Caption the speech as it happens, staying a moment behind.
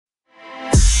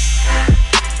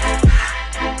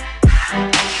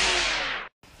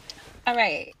All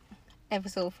right.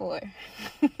 Episode 4.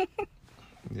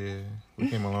 Yeah, we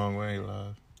came a long way,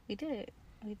 love. We did.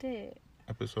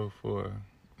 Episode 4.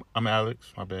 I'm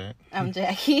Alex, my bad. I'm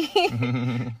Jackie.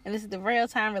 And this is the Real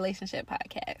Time Relationship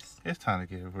Podcast. It's time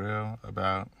to get real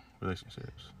about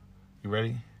relationships. You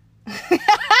ready?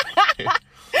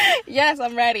 Yes,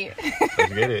 I'm ready.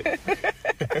 Let's get it.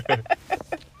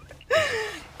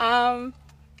 All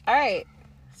right.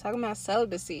 Talking about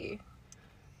celibacy.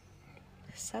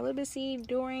 Celibacy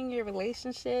during your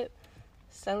relationship.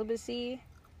 Celibacy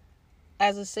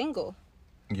as a single.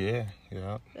 Yeah.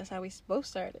 That's how we both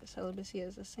started. Celibacy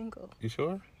as a single. You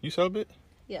sure? You celibate?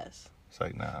 Yes. It's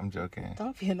like, nah, I'm joking.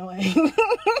 Don't be annoying.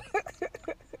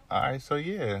 Alright, so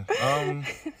yeah.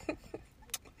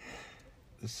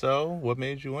 So what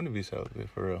made you want to be celibate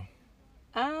for real?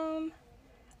 I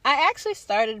actually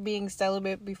started being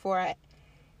celibate before I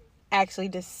actually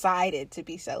decided to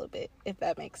be celibate, if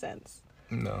that makes sense.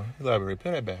 No, elaborate.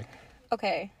 Put that back.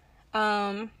 Okay.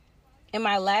 In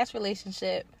my last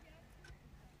relationship,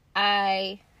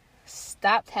 I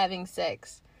stopped having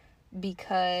sex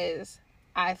because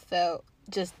I felt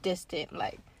just distant,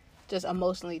 like just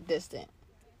emotionally distant.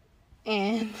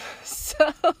 And so,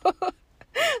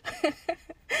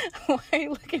 why are you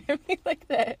looking at me like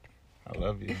that? I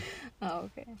love you. Oh,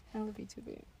 okay. I love you too,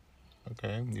 babe.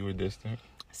 Okay, you were distant.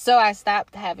 So I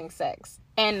stopped having sex.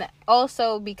 And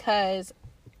also because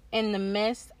in the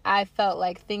midst, I felt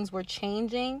like things were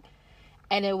changing.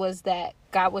 And it was that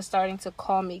God was starting to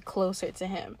call me closer to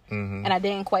him. Mm-hmm. And I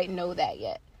didn't quite know that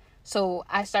yet. So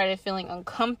I started feeling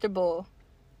uncomfortable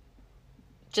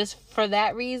just for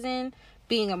that reason,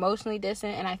 being emotionally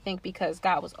distant. And I think because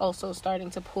God was also starting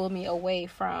to pull me away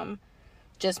from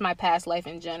just my past life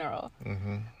in general.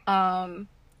 Mm-hmm.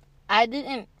 I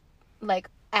didn't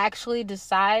actually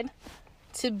decide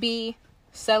to be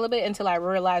celibate until I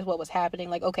realized what was happening.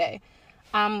 Like, okay,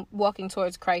 I'm walking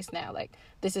towards Christ now. Like,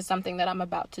 this is something that I'm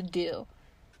about to do.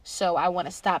 So I want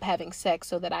to stop having sex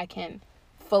so that I can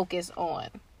focus on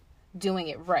doing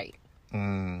it right.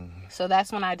 So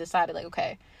that's when I decided, like,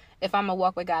 okay, if I'm going to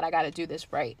walk with God, I got to do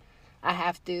this right. I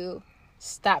have to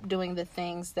stop doing the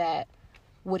things that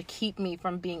would keep me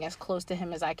from being as close to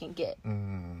him as I can get.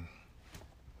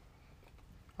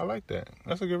 I like that.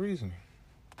 That's a good reason.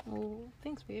 Well,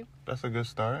 thanks, babe. That's a good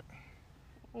start.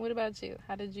 What about you?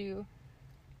 How did you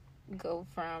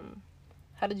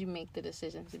make the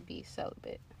decision to be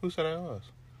celibate? Who said I was?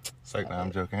 It's like, nah,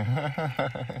 I'm joking.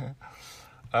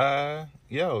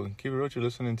 Keep it real. You're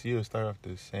listening to you start off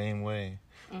the same way.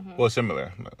 Mm-hmm. Well,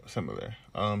 similar.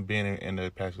 Being in a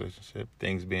past relationship,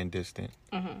 things being distant,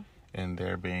 and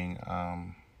there being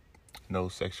no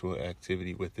sexual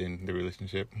activity within the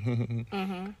relationship.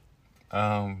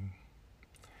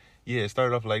 It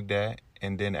started off like that,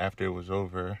 and then after it was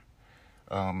over,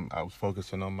 I was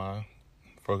focusing on my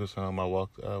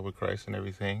walk with Christ and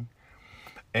everything.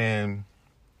 And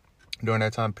during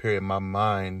that time period, my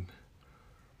mind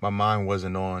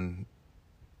wasn't on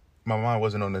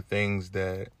the things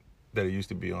that it used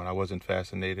to be on. I wasn't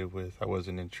fascinated with. I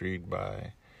wasn't intrigued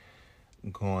by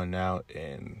going out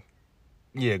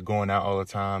all the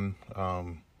time,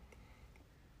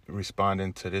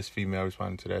 responding to this female,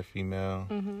 responding to that female,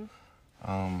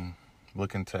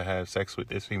 looking to have sex with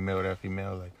this female or that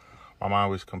female. Like, my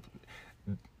mind was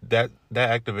that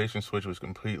activation switch was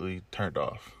completely turned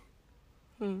off.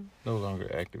 No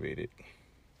longer activated.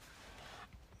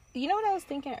 You know what I was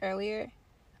thinking earlier?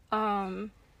 I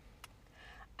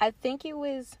think it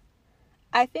was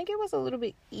a little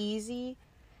bit easier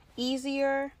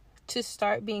to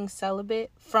start being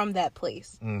celibate from that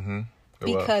place.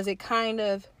 Because it kind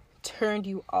of turned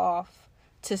you off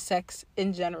to sex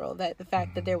in general. That the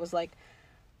fact that there was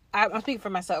I'm speaking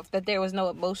for myself, that there was no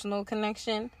emotional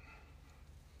connection.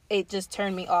 It just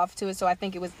turned me off to it. So I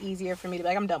think it was easier for me to be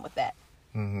like, I'm done with that.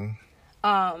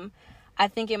 I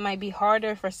think it might be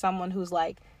harder for someone who's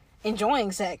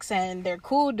enjoying sex and they're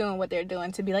cool doing what they're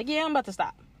doing to be like, yeah, I'm about to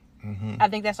stop. I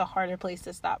think that's a harder place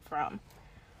to stop from.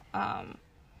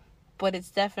 But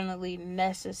it's definitely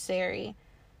necessary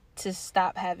to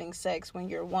stop having sex when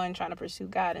you're, 1, trying to pursue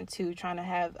God, and 2, trying to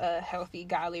have a healthy,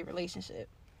 godly relationship.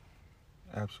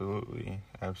 Absolutely.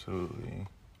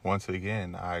 Once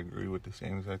again, I agree with the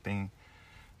same exact thing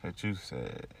that you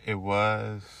said. It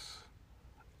was,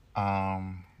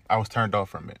 I was turned off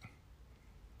from it.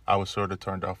 I was sort of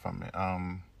turned off from it.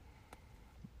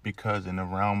 Because in the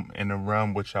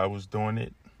realm which I was doing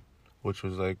it, which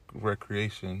was like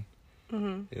recreation,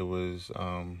 it was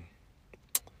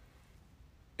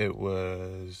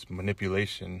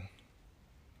manipulation.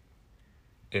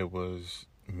 It was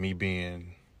me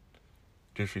being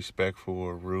disrespectful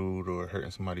or rude or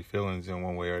hurting somebody's feelings in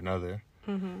one way or another.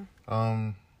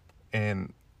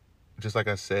 And just like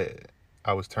I said,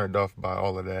 I was turned off by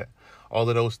all of that. All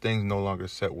of those things no longer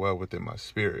set well within my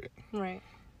spirit. Right.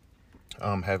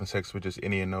 Having sex with just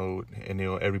any and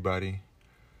everybody.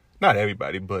 Not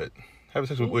everybody, but having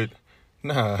sex with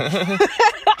nah.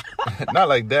 Not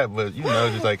like that, but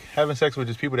just like having sex with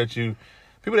just people that you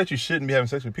shouldn't be having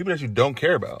sex with, people that you don't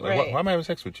care about. Like, right. why am I having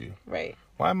sex with you? Right.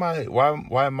 Why am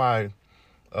I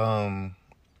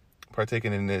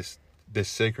partaking in this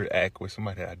sacred act with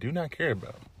somebody that I do not care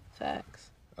about?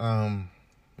 Facts.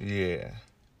 Yeah.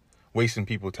 Wasting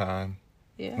people time.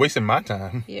 Yeah. Wasting my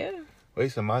time. Yeah.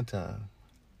 Wasting my time.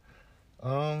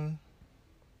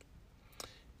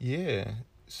 Yeah.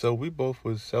 So we both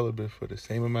was celibate for the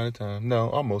same amount of time. No,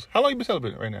 almost. How long you been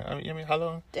celibate right now? I mean, how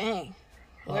long? Dang.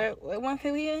 What month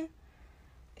are we in?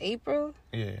 April?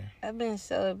 Yeah. I've been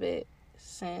celibate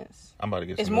since. I'm about to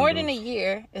get It's more than a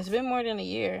year. It's been more than a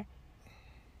year.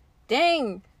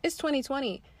 Dang. It's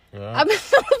 2020. Yeah. I've been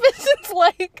celibate since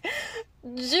like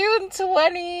June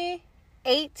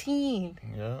 2018.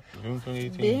 Yeah, June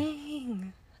 2018.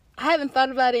 Dang. I haven't thought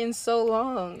about it in so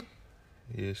long.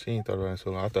 Yeah, she ain't thought about it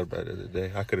so long. I thought about it the other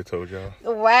day. I could have told y'all.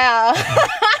 Wow.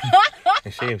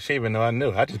 And she even know I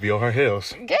knew. I just be on her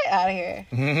heels. Get out of here.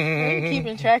 I'm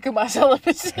keeping track of my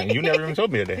celibacy. And you never even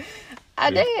told me that day.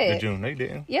 I did. The June. No, you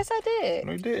didn't. Yes, I did.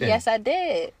 No, you didn't. Yes, I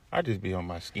did. I just be on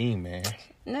my scheme, man.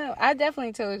 No, I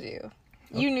definitely told you.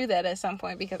 You knew that at some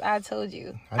point because I told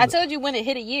you. I I told you when it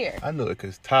hit a year. I knew it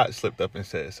because Todd slipped up and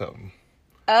said something.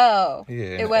 Oh.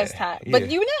 Yeah. It was Todd. Yeah. But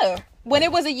you knew. When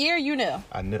it was a year, you knew.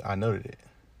 I noted it.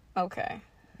 Okay.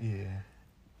 Yeah.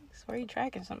 So are you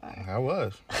tracking somebody? I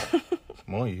was.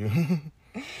 I'm on you.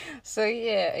 So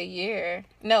yeah, a year.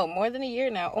 No, more than a year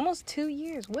now. Almost 2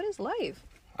 years. What is life?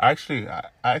 I actually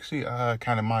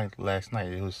kind of mind last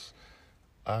night. It was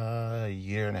a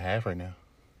year and a half right now.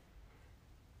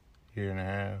 Year and a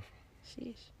half.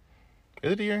 Sheesh.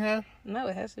 Is it a year and a half? No,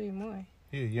 it has to be more.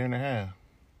 Yeah, year and a half.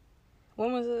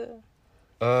 When was it?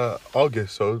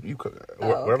 August. So you could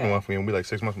whatever okay. month we in, we like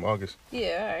 6 months from August.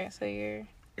 Yeah, all right. So you're...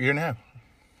 A year and a half.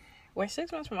 We're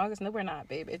 6 months from August. No, we're not,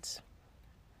 babe. It's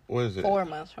What is it? 4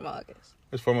 months from August.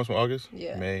 It's 4 months from August?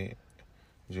 Yeah. May,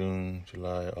 June,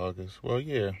 July, August. Well,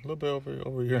 yeah, a little bit over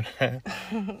a year and a half.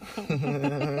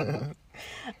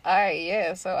 All right,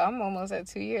 yeah. So I'm almost at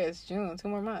 2 years. June, 2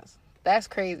 more months. That's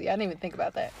crazy. I didn't even think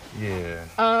about that. Yeah.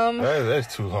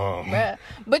 That's too long. Bruh.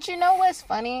 But you know what's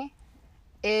funny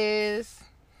is,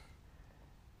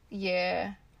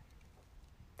 yeah,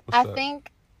 What's I up?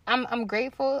 think I'm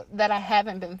grateful that I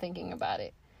haven't been thinking about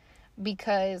it,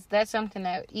 because that's something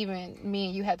that even me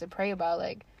and you had to pray about,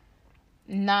 like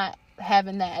not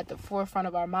having that at the forefront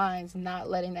of our minds, not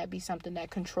letting that be something that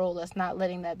control us, not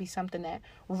letting that be something that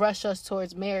rush us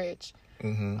towards marriage.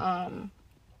 Mm-hmm.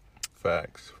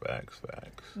 Facts.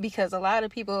 Because a lot of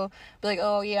people be like,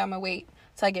 oh yeah, I'm gonna wait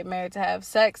till I get married to have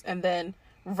sex, and then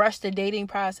rush the dating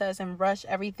process and rush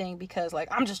everything because like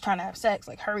I'm just trying to have sex,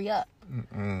 like hurry up.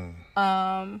 And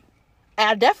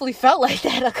I definitely felt like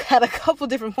that at a couple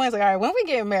different points, like all right, when we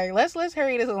get married, let's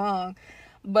hurry this along.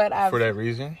 But For that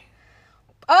reason?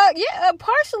 Yeah,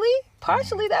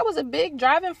 partially that was a big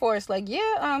driving force. Like,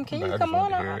 yeah, can you come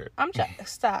on? I'm trying.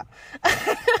 Stop.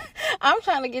 I'm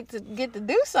trying to get to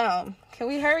do something. Can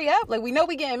we hurry up? Like, we know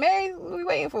we getting married. What are we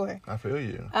waiting for? I feel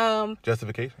you.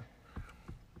 Justification.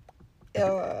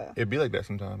 It'd be like that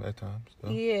sometimes. At times.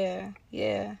 So. Yeah.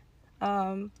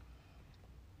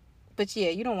 But yeah,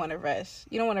 you don't want to rush.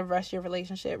 You don't want to rush your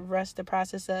relationship. Rush the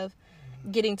process of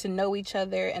getting to know each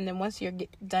other, and then once you're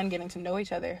done getting to know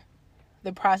each other,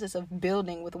 the process of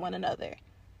building with one another.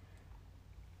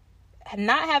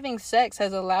 Not having sex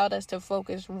has allowed us to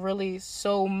focus really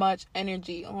so much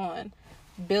energy on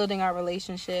building our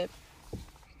relationship,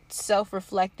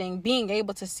 self-reflecting, being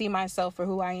able to see myself for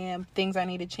who I am, things I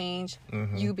need to change,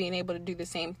 you being able to do the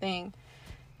same thing.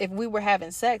 If we were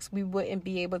having sex, we wouldn't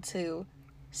be able to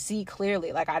see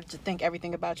clearly. Like, I just think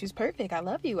everything about you is perfect. I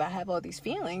love you. I have all these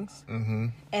feelings.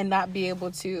 And not be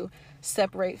able to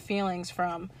separate feelings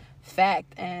from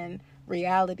fact and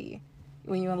reality.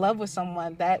 When you're in love with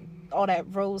someone, that all that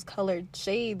rose-colored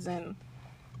shades and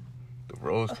the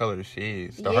rose-colored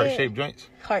shades, the heart-shaped joints,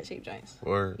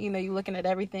 or you're looking at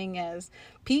everything as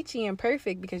peachy and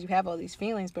perfect because you have all these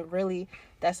feelings, but really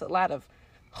that's a lot of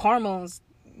hormones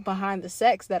behind the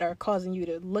sex that are causing you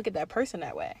to look at that person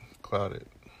that way. Clouded.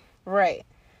 Right.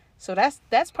 So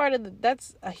that's part of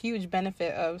that's a huge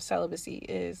benefit of celibacy,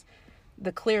 is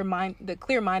the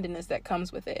clear-mindedness that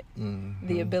comes with it.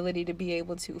 The ability to be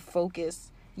able to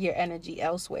focus your energy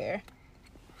elsewhere.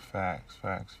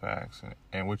 Facts.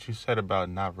 And what you said about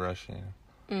not rushing,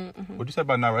 Mm-hmm. what you said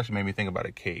about not rushing made me think about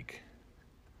a cake.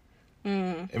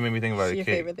 It made me think about It's a your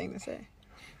cake. favorite thing to say.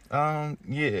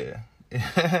 Yeah.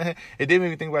 It did make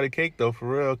me think about a cake though, for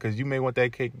real, because you may want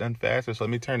that cake done faster. So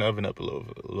let me turn the oven up a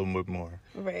little bit more.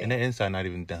 Right. And the inside not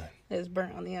even done. It's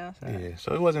burnt on the outside. Yeah.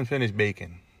 So it wasn't finished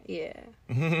baking. Yeah.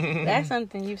 That's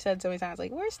something you've said so many times.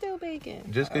 Like, we're still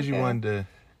baking. Just because you wanted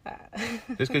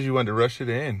to rush it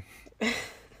in,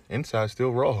 inside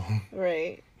still raw.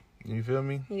 Right. You feel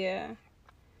me? Yeah.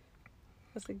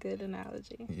 That's a good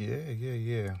analogy.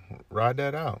 Yeah. Ride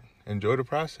that out. Enjoy the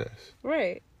process.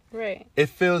 Right. It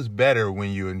feels better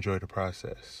when you enjoy the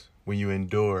process, when you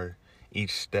endure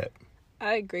each step.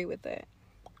 I agree with that.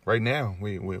 Right now,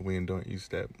 we enduring each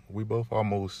step. We both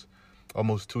almost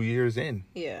 2 years in.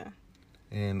 Yeah.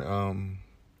 And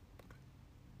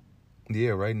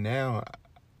right now,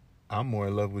 I'm more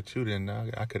in love with you than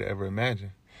I could ever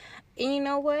imagine. And you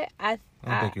know what? I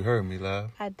don't think you heard me,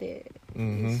 love. I did.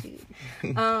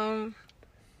 Mm-hmm.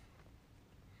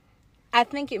 I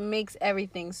think it makes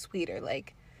everything sweeter.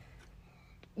 Like,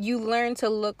 you learn to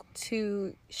look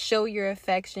to show your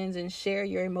affections and share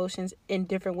your emotions in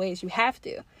different ways. You have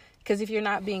to. Because if you're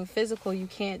not being physical, you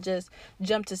can't just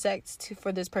jump to sex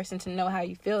for this person to know how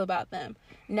you feel about them.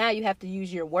 Now you have to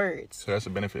use your words. So that's a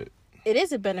benefit. It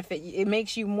is a benefit. It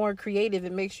makes you more creative.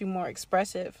 It makes you more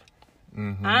expressive.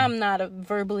 Mm-hmm. I'm not a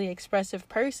verbally expressive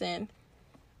person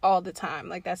all the time.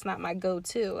 Like, that's not my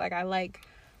go-to. Like, I like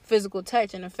physical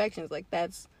touch and affections. Like,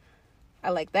 I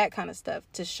like that kind of stuff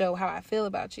to show how I feel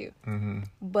about you. Mm-hmm.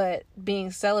 But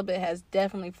being celibate has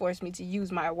definitely forced me to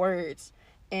use my words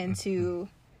and to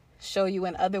show you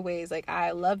in other ways, like,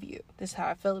 I love you. This is how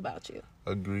I feel about you.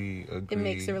 Agree. It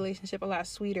makes the relationship a lot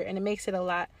sweeter, and it makes it a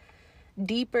lot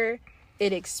deeper.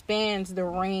 It expands the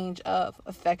range of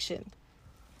affection.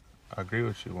 I agree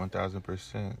with you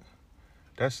 1,000%.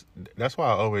 That's why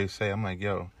I always say, I'm like,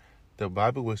 yo, the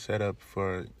Bible was set up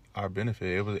for our benefit.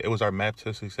 It was our map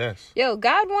to success. Yo,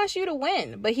 God wants you to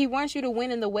win, but he wants you to win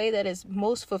in the way that is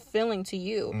most fulfilling to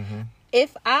you.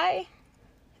 Mm-hmm.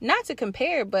 Not to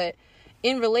compare, but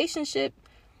in a relationship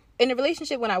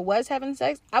when I was having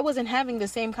sex, I wasn't having the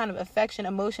same kind of affection,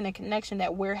 emotion, and connection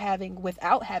that we're having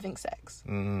without having sex.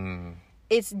 Mm.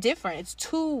 It's different. It's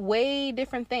two way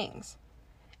different things.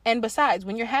 And besides,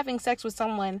 when you're having sex with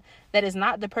someone that is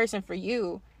not the person for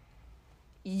you,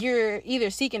 you're either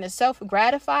seeking to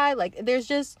self-gratify. Like, there's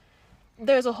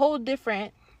a whole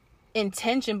different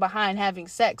intention behind having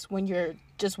sex when you're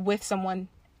just with someone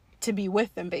to be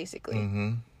with them, basically.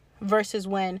 Mm-hmm. Versus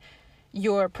when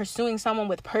you're pursuing someone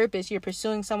with purpose, you're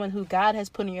pursuing someone who God has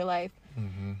put in your life.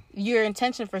 Mm-hmm. Your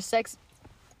intention for sex,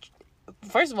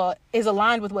 first of all, is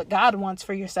aligned with what God wants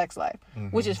for your sex life,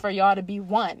 which is for y'all to be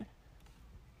one.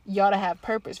 Y'all to have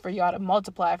purpose, for y'all to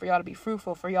multiply, for y'all to be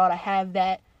fruitful, for y'all to have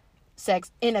that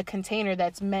sex in a container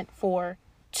that's meant for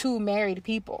two married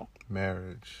people.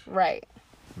 Marriage. Right.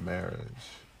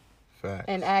 Facts.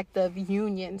 An act of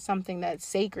union, something that's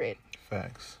sacred.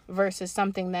 Facts. Versus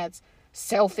something that's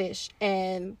selfish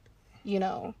and,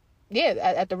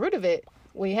 at the root of it,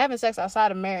 when you're having sex outside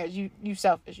of marriage, you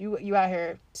selfish. You out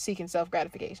here seeking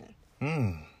self-gratification.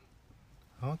 I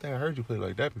don't think I heard you play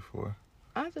like that before.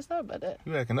 I just thought about that.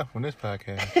 You acting up on this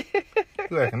podcast.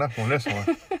 You acting up on this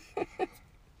one.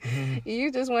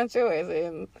 You just want yours,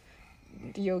 and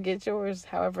you'll get yours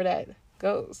however that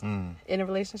goes. In a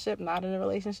relationship, not in a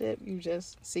relationship, you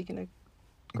just seeking to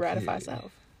gratify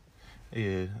self.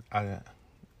 Yeah,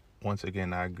 once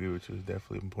again, I agree with you. It's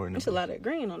definitely important. There's a lot of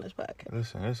agreeing on this podcast.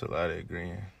 Listen, there's a lot of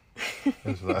agreeing.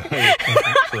 There's a lot of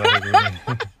agreeing.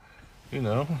 You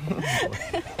know,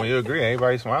 when you agree,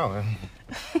 everybody's smiling.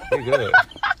 You're good.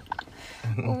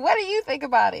 What do you think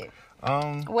about it?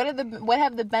 What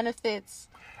have the benefits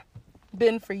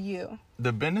been for you?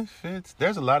 The benefits,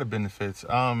 there's a lot of benefits.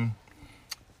 I'm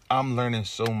learning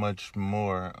so much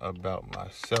more about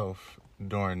myself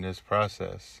during this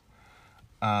process.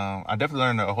 I definitely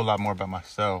learned a whole lot more about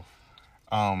myself.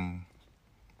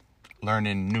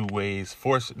 Learning new ways,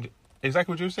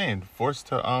 exactly what you were saying, forced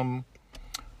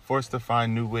to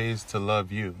find new ways to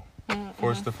love you,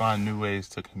 forced to find new ways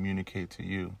to communicate to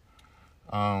you,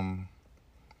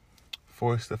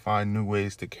 forced to find new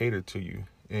ways to cater to you,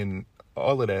 and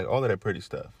all of that pretty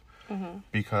stuff.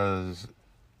 Because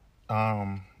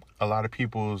a lot of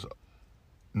people's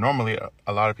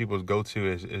go-to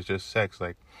is just sex.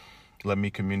 Like, let me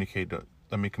communicate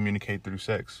through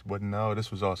sex. But no,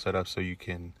 this was all set up so you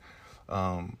can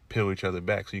peel each other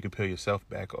back, so you can peel yourself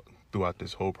back throughout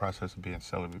this whole process of being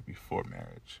celibate before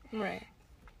marriage. Right.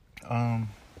 I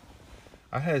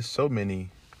had so many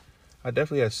I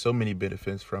definitely had so many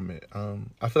benefits from it.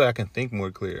 I feel like I can think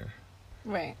more clear.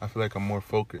 Right. I feel like I'm more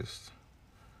focused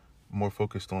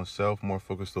on self, more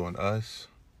focused on us,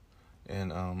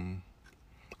 and I'm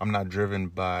not driven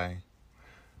by.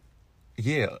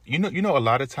 Yeah, you know, a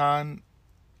lot of time,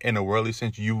 in a worldly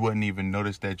sense, you wouldn't even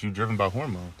notice that you're driven by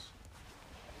hormones.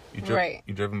 Right.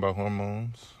 You're driven by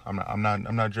hormones. I'm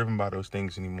not driven by those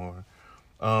things anymore.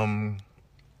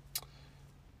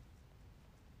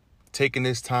 Taking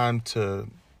this time to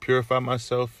purify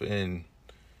myself and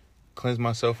cleanse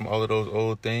myself from all of those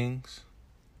old things.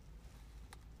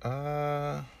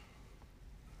 Yeah,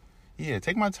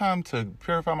 take my time to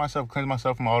purify myself, cleanse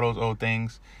myself from all those old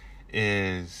things.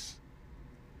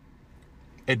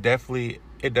 It definitely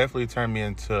turned me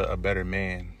into a better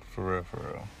man, for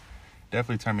real.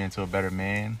 Definitely turned me into a better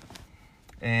man.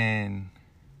 And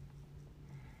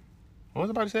what was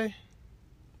I about to say?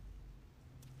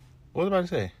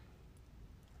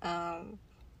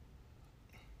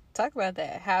 Talk about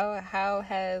that. How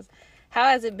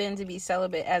has it been to be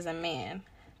celibate as a man?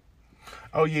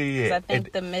 Oh yeah. Because I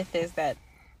think the myth is that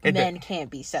men can't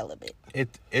be celibate.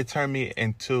 It turned me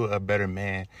into a better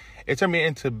man. It turned me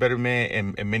into a better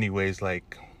man in many ways.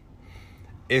 Like,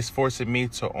 it's forcing me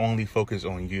to only focus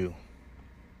on you.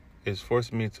 If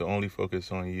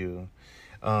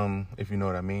you know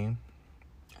what I mean.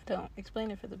 I don't.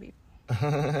 Explain it for the people.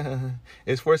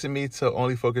 It's forcing me to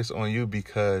only focus on you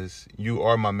because you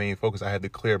are my main focus. I had the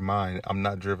clear mind. I'm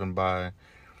not driven by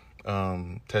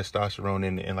testosterone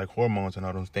and like hormones and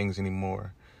all those things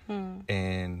anymore.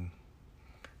 And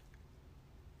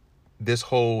this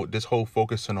whole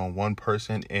focusing on one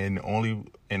person and only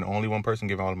one person,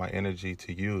 giving all of my energy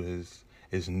to you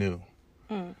is new.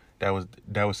 That was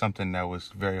something that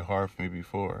was very hard for me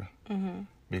before,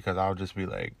 because I would just be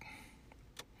like,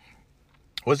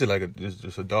 what's it like?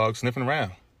 Just a dog sniffing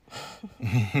around.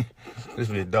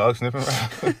 Just be a dog sniffing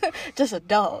around. Just a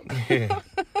dog. Yeah.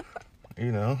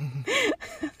 You know,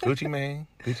 Gucci Mane.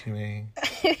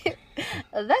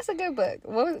 That's a good book.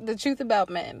 What was The Truth About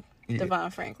Men? Yeah.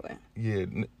 Devon Franklin. Yeah.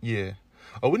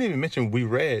 Oh, we didn't even mention we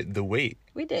read The Wait.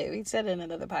 We did. We said it in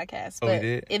another podcast. Oh, but we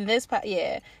did? In this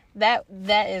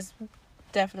that is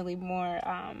definitely more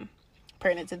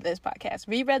pertinent to this podcast.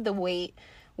 We read The Wait,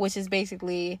 which is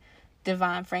basically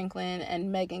Devon Franklin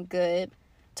and Megan Good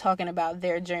talking about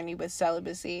their journey with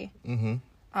celibacy. Mm-hmm.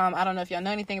 I don't know if y'all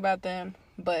know anything about them,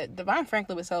 but Devon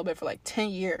Franklin was celibate for like 10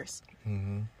 years.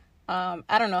 Mm-hmm.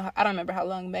 I don't know. I don't remember how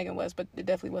long Megan was, but it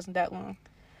definitely wasn't that long.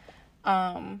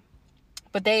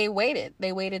 But they waited.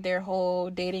 They waited their whole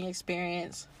dating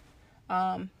experience.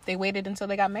 They waited until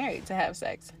they got married to have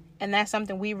sex. And that's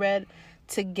something we read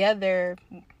together,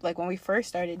 like when we first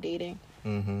started dating.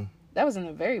 Mm-hmm. That was in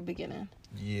the very beginning.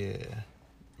 Yeah.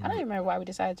 I don't even remember why we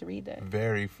decided to read that.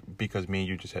 Because me and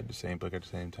you just had the same book at the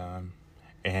same time.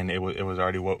 And it was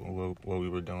already what we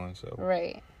were doing, so.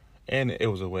 Right. And it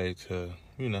was a way to,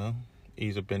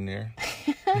 ease up in there.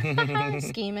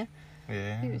 Scheming.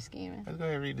 Yeah. He was scheming. Let's go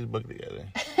ahead and read this book together.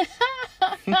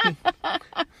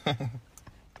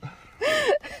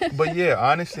 But yeah,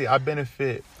 honestly, I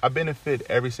benefit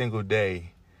every single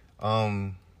day.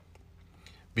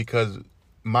 Because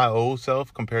my old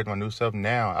self compared to my new self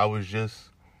now, I was just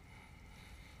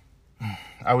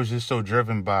so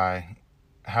driven by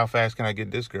how fast can I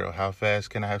get this girl? How fast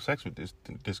can I have sex with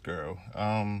this girl?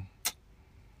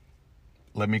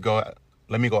 Let me go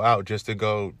out just to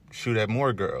go shoot at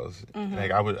more girls. Mm-hmm.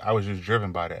 Like I was just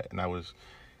driven by that, and I was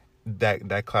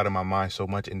that clouded my mind so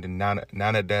much. And then now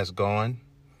that that's gone,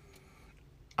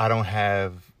 I don't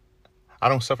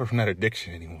suffer from that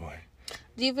addiction anymore.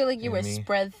 Do you feel like you were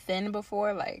spread thin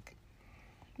before? Like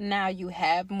now you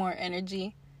have more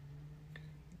energy?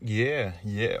 Yeah.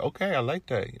 Okay, I like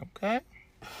that. Okay.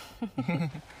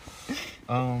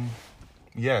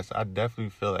 Yes, I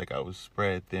definitely feel like I was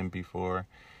spread thin before,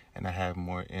 and I have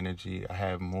more energy. I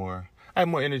have more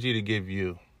energy to give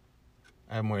you.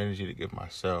 I have more energy to give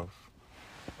myself.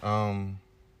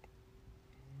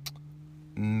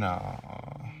 No.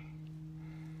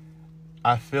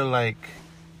 I feel like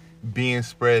being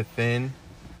spread thin,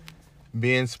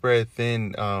 mess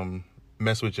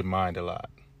with your mind a lot.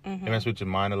 Mm-hmm. It mess with your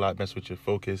mind a lot, mess with your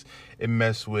focus. It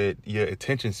mess with your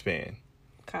attention span.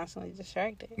 Constantly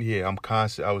distracted. Yeah,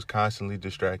 I was constantly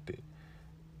distracted.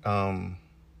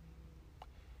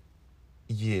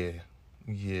 Yeah.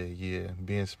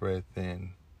 Being spread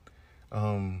thin.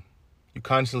 You're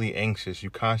constantly anxious. You're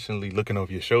constantly looking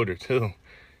over your shoulder too.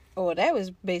 Oh, well, that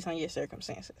was based on your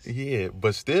circumstances. Yeah,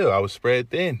 but still, I was spread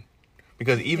thin.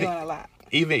 Because doing a lot.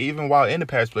 Even while in the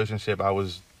past relationship, I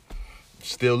was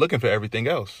still looking for everything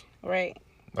else. Right.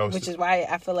 which is why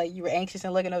I feel like you were anxious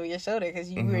and looking over your shoulder,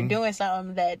 because you were doing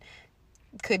something that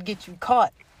could get you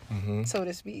caught, so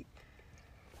to speak.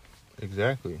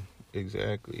 Exactly.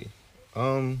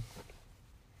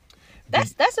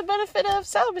 That's a benefit of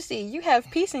celibacy. You have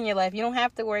peace in your life. You don't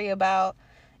have to worry about,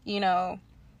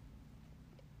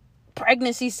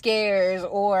 pregnancy scares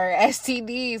or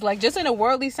STDs, like, just in a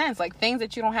worldly sense, like things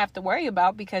that you don't have to worry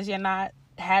about because you're not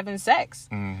having sex.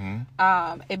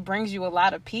 It brings you a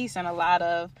lot of peace and a lot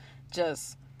of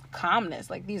just calmness.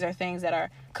 Like, these are things that are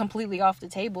completely off the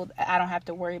table that I don't have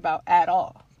to worry about at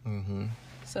all.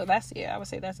 So I would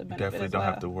say that's a benefit. Definitely don't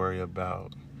have to worry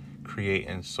about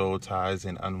creating soul ties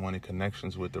and unwanted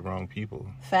connections with the wrong people.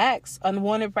 Facts.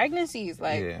 Unwanted pregnancies,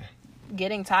 like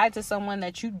getting tied to someone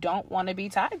that you don't want to be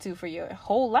tied to for your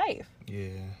whole life.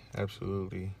 Yeah,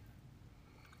 absolutely.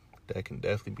 That can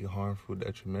definitely be harmful,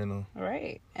 detrimental.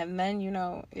 Right. And then,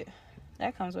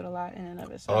 that comes with a lot in and of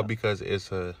itself. All because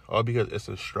it's a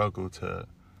struggle to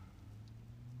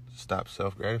stop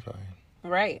self-gratifying.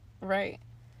 Right.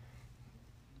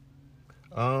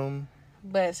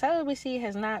 But celibacy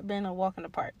has not been a walk in the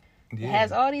park. Yeah. It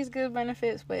has all these good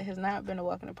benefits, but it has not been a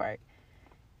walk in the park.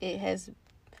 It has.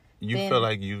 You feel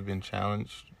like you've been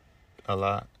challenged a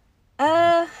lot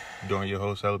during your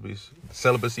whole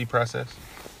celibacy process?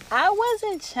 I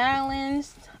wasn't challenged,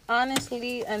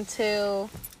 honestly, until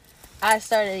I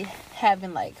started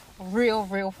having, like,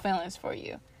 real feelings for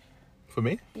you. For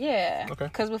me? Yeah. Okay.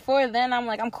 Because before then, I'm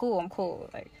like, I'm cool.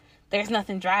 Like, there's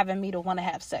nothing driving me to want to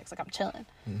have sex. Like, I'm chilling.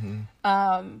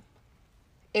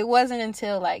 It wasn't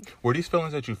until, like... Were these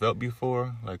feelings that you felt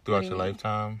before, like, throughout your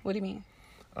lifetime? What do you mean?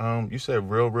 You said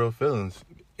real feelings.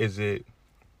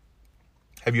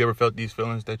 Have you ever felt these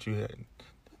feelings that you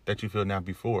feel now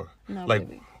before? No, like,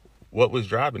 baby. What was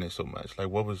driving it so much? Like,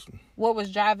 what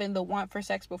was driving the want for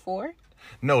sex before?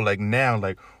 No, like now,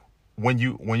 like when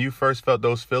you first felt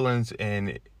those feelings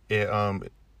and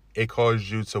it caused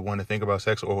you to want to think about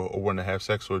sex or want to have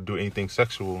sex or do anything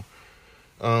sexual.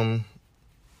 Why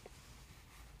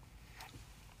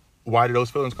did those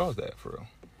feelings cause that, for real?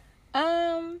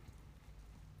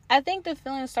 I think the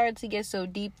feelings started to get so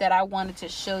deep that I wanted to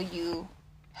show you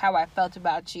how I felt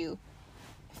about you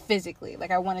physically.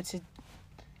 Like, I wanted to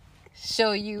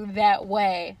show you that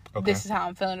way. Okay. This is how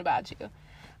I'm feeling about you.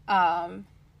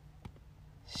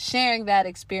 Sharing that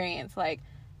experience, like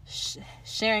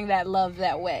sharing that love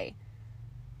that way.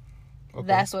 Okay.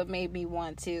 That's what made me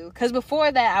want to. Because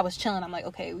before that, I was chilling. I'm like,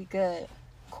 okay, we good.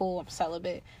 Cool, I'm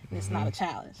celibate. It's not a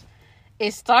challenge.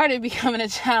 It started becoming a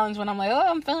challenge when I'm like, oh,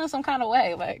 I'm feeling some kind of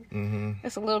way. Like,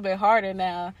 it's a little bit harder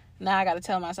now. Now I got to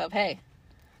tell myself, hey,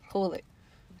 cool it.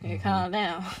 Calm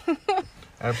down.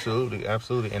 Absolutely.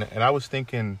 And I was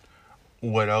thinking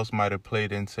what else might have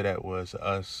played into that was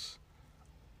us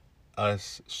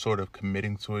sort of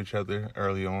committing to each other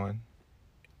early on,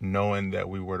 knowing that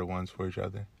we were the ones for each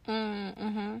other.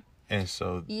 And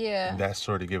so that's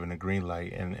sort of giving a green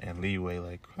light and leeway,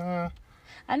 like,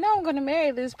 I know I'm going to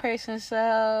marry this person,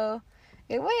 so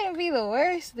it wouldn't be the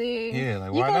worst thing. Yeah,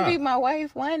 like, why not? You're going to be my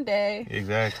wife one day.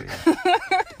 Exactly.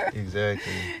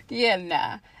 Yeah,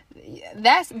 nah.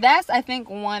 That's I think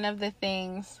one of the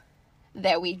things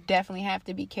that we definitely have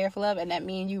to be careful of, and that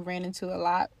me and you ran into a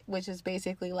lot, which is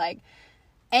basically like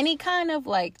any kind of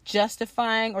like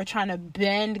justifying or trying to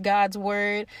bend God's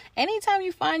word. Anytime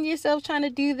you find yourself trying to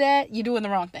do that, you're doing the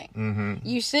wrong thing.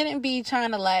 You shouldn't be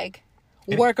trying to like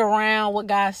work around what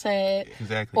God said,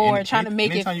 or trying to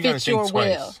make it fit your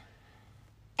will.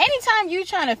 Anytime you're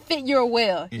trying to fit your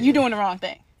will, you're doing the wrong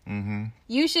thing.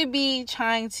 You should be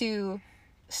trying to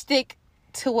stick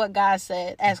to what God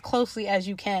said as closely as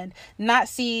you can, not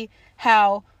see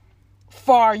how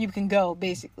far you can go,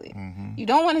 basically. You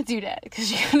don't want to do that,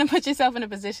 because you're going to put yourself in a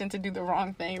position to do the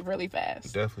wrong thing really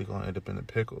fast. Definitely going to end up in a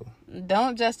pickle.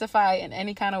 Don't justify in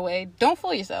any kind of way. Don't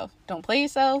fool yourself. Don't play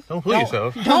yourself.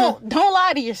 Don't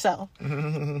lie to yourself.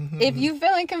 If you're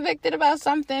feeling convicted about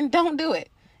something, don't do it.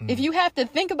 If you have to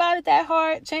think about it that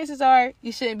hard, chances are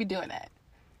you shouldn't be doing that.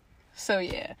 So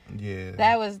yeah,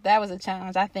 that was a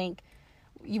challenge. I think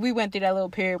we went through that little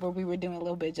period where we were doing a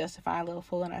little bit justifying, a little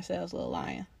fooling ourselves, a little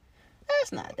lying.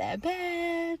 That's not that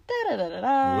bad.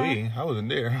 I wasn't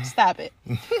there. Stop it.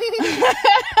 You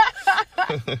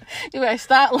better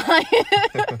stop lying.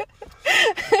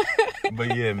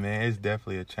 But yeah, man, it's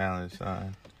definitely a challenge,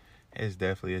 son. It's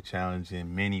definitely a challenge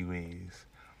in many ways,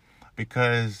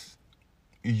 because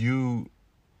you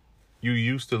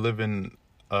used to live in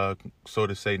so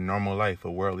to say, normal life,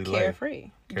 a worldly life.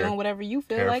 Carefree. Doing whatever you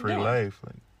feel like doing. Carefree life.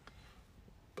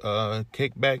 Like,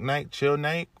 kickback night, chill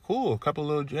night, cool. A couple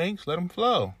little drinks, let them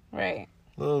flow. Right.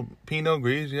 Little Pinot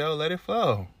Grigio, let it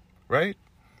flow. Right?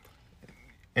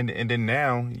 And then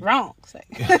now, Wrong. Say.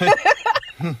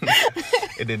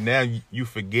 and then now you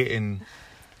forgetting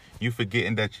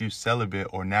that you celibate,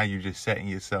 or now you're just setting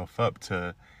yourself up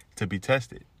to be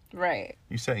tested. Right.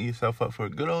 You setting yourself up for a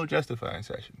good old justifying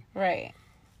session. Right.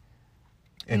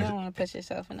 And you don't want to put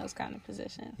yourself in those kind of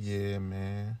positions. Yeah,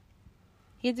 man.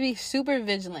 You have to be super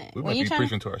vigilant. We might be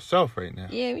preaching to ourselves right now.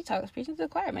 Yeah, preaching to the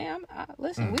choir, man.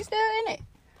 Listen, we still in it.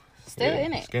 Still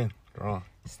in it. Skin, wrong.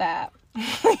 Stop.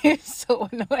 You're so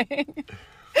annoying.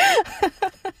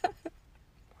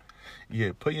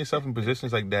 Yeah, putting yourself in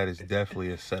positions like that is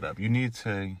definitely a setup. You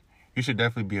should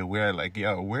definitely be aware, like,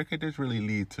 yo, where could this really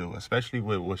lead to? Especially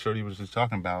with what Shorty was just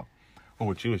talking about, or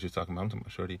what you was just talking about. I'm talking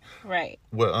about Shorty. Right.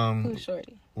 Who's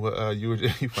Shorty? What you were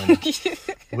just, you funny.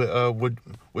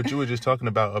 what you were just talking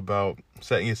about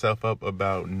setting yourself up,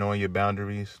 about knowing your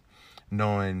boundaries,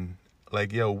 knowing,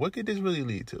 like, yo, what could this really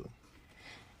lead to?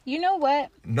 You know what?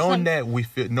 Knowing that we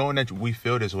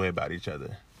feel this way about each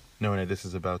other, knowing that this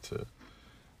is about to,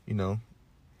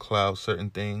 cloud certain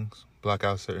things, block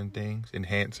out certain things,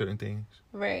 enhance certain things.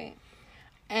 Right.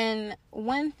 And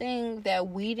one thing that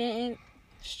we didn't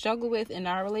struggle with in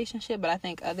our relationship, but I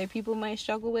think other people might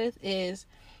struggle with, is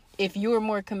if you're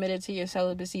more committed to your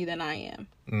celibacy than I am.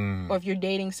 Or if you're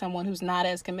dating someone who's not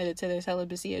as committed to their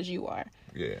celibacy as you are.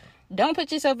 Yeah. Don't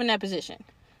put yourself in that position.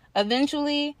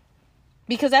 Eventually,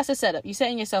 because that's a setup. You're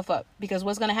setting yourself up. Because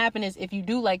what's going to happen is, if you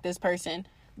do like this person,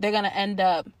 they're going to end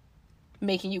up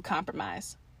making you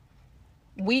compromise.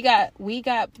 We got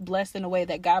blessed in a way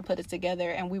that God put us together,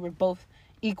 and we were both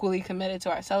equally committed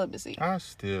to our celibacy.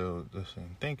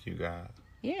 Thank you, God.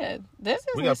 Yeah,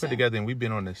 we got put together, and we've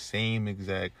been on the same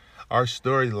exact. Our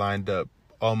story lined up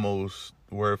almost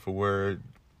word for word,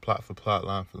 plot for plot,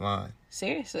 line for line.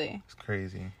 Seriously, it's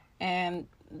crazy, and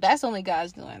that's only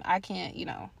God's doing. I can't,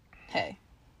 hey,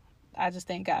 I just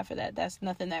thank God for that. That's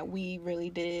nothing that we really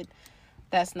did.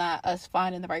 That's not us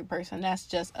finding the right person. That's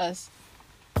just us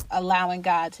allowing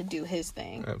God to do His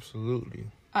thing. Absolutely.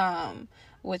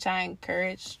 Which I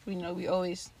encourage. We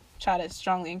always try to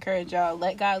strongly encourage y'all.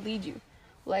 Let God lead you.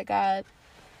 Let God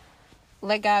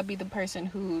be the person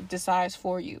who decides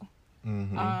for you.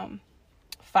 Mm-hmm.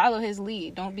 Follow His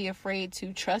lead. Don't be afraid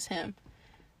to trust Him,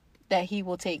 that He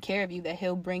will take care of you, that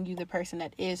He'll bring you the person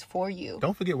that is for you.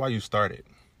 Don't forget why you started.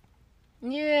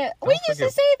 Yeah, we used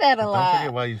to say that a lot. Don't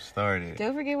forget why you started.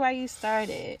 Don't forget why you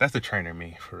started. That's the trainer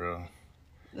me, for real.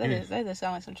 That does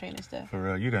sound like some trainer stuff. For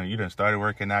real, you done started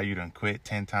working out, you done quit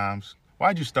 10 times.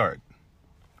 Why'd you start?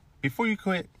 Before you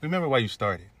quit, remember why you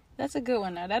started. That's a good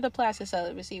one now. That applies to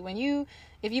celibacy.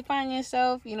 If you find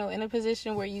yourself, in a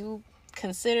position where you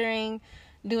considering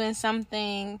doing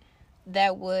something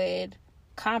that would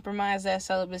compromise that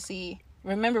celibacy,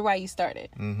 remember why you started.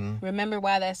 Mm-hmm. Remember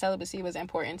why that celibacy was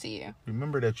important to you.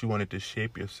 Remember that you wanted to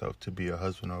shape yourself to be a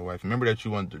husband or a wife. Remember that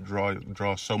you wanted to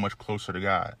draw so much closer to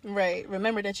God. Right.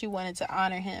 Remember that you wanted to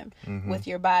honor Him mm-hmm. with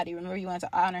your body. Remember you wanted to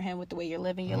honor Him with the way you're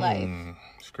living your life.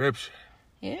 Scripture.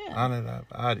 Yeah. Honor that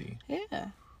body. Yeah.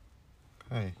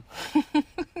 Okay.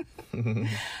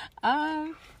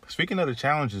 Speaking of the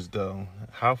challenges, though,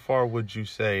 how far would you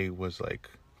say was like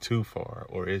too far,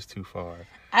 or is too far?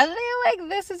 I feel like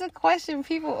this is a question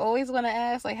people always want to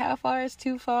ask. Like, how far is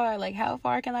too far? Like, how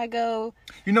far can I go?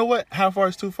 You know what? How far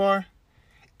is too far?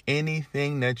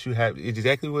 Anything that you have,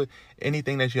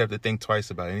 anything that you have to think twice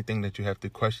about, anything that you have to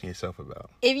question yourself about.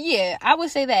 I would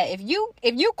say that if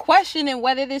you questioning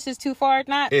whether this is too far or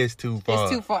not, it's too far.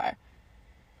 It's too far.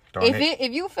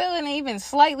 If you feeling even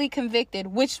slightly convicted,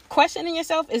 which questioning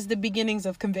yourself is the beginnings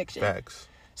of conviction. Facts.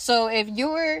 So if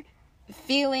you're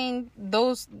feeling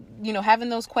those, having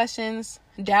those questions,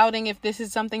 doubting if this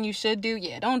is something you should do,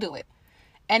 don't do it.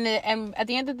 And at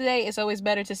the end of the day, it's always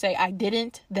better to say I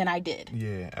didn't than I did.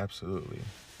 Yeah, absolutely.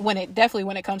 When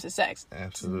it comes to sex.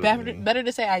 Absolutely. Better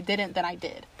to say I didn't than I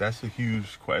did. That's a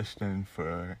huge question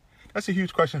for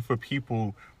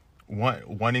people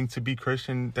wanting to be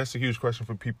Christian. That's a huge question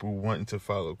for people wanting to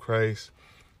follow Christ,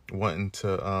 wanting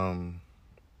to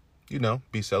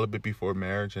be celibate before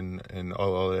marriage and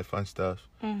all that fun stuff.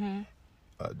 Mm-hmm.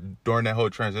 During that whole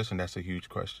transition, that's a huge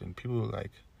question. People are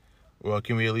like, well,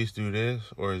 can we at least do this?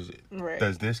 Or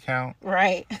does this count?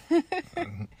 Right.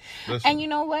 Listen, and you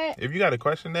know what? If you got to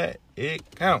question that, it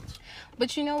counts.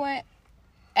 But you know what?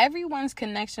 Everyone's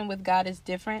connection with God is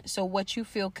different. So what you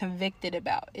feel convicted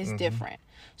about is mm-hmm. different.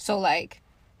 So, like,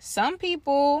 some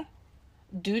people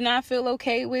do not feel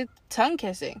okay with tongue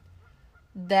kissing.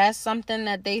 That's something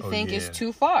that they think is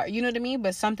too far. You know what I mean?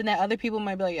 But something that other people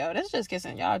might be like, yo, that's just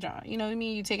kissing. Y'all drunk. You know what I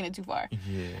mean? You're taking it too far.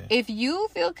 Yeah. If you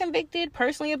feel convicted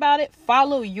personally about it,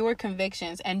 follow your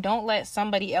convictions and don't let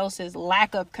somebody else's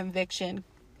lack of conviction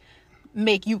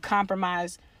make you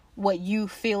compromise what you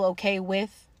feel okay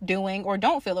with doing or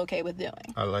don't feel okay with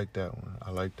doing. I like that one.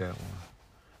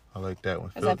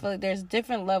 Because I feel like there's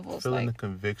different levels. Feeling the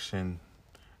conviction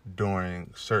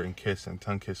during certain kissing,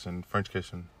 tongue kissing, French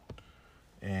kissing.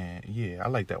 And yeah, I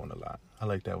like that one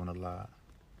a lot.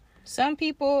 Some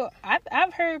people,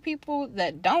 I've heard people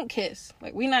that don't kiss.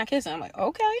 Like, we not kissing. I'm like,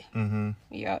 okay. Mm-hmm.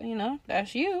 Yeah,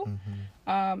 that's you.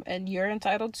 Mm-hmm. And you're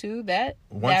entitled to that.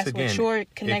 Once That's again, what your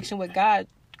connection with God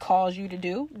calls you to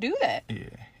do. Do that. Yeah.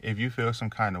 If you feel some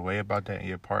kind of way about that and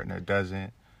your partner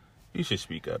doesn't, you should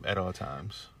speak up at all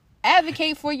times.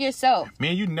 Advocate for yourself.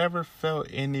 Man, you never felt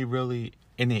any real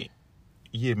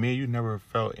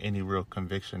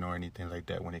conviction or anything like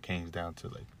that when it came down to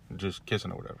like just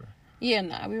kissing or whatever. Yeah,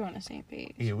 nah, we were on the same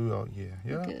page. Yeah, we all, yeah.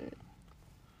 Good.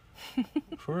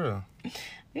 For real.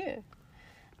 Yeah.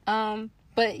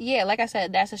 But yeah, like I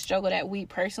said, that's a struggle that we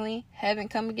personally haven't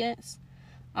come against.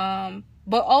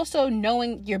 But also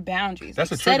knowing your boundaries.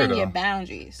 That's a trigger, setting your though.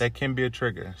 boundaries. That can be a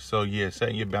trigger. So yeah,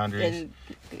 setting your boundaries.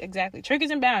 Exactly. Triggers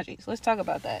and boundaries. Let's talk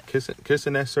about that.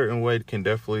 Kissing that certain way can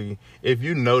definitely, if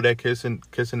you know that kissing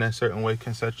that certain way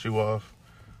can set you off,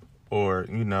 or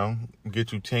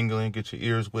get you tingling, get your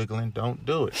ears wiggling, don't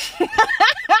do it.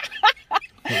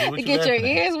 Get your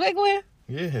ears wiggling?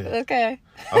 Yeah. Okay.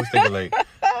 I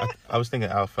was thinking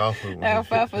alfalfa.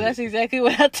 Alfalfa. That's exactly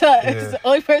what I thought. Yeah. It's the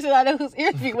only person I know whose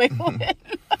ears be wiggling.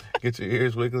 Get your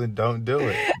ears wiggling. Don't do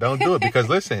it. Don't do it, because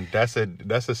listen, that's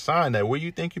a sign that where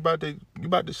you think you about to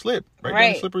slip right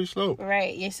down the slippery slope.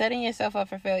 Right. You're setting yourself up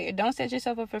for failure. Don't set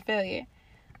yourself up for failure.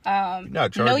 You're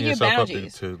not charging know your yourself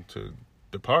boundaries. up to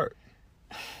depart.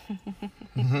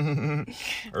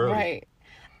 Right.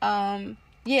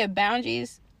 Yeah,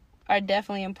 boundaries are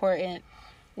definitely important.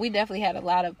 We definitely had a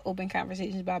lot of open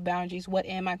conversations about boundaries. What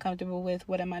am I comfortable with?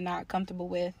 What am I not comfortable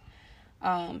with?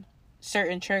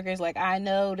 Certain triggers, like I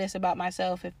know this about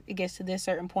myself. If it gets to this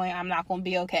certain point, I'm not going to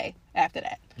be okay after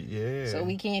that. Yeah. So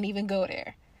we can't even go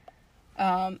there.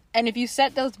 And if you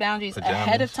set those boundaries Pajamas.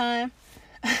 ahead of time.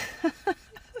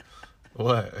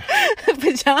 What?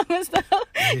 Pajamas, though?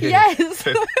 Yeah. Yes.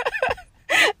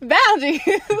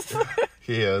 Boundaries.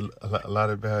 Yeah, a lot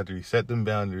of boundaries. Set them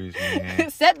boundaries,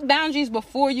 man. Set boundaries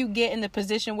before you get in the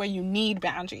position where you need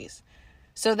boundaries.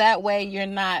 So that way you're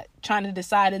not trying to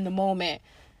decide in the moment,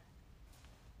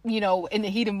 in the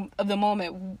heat of the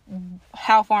moment,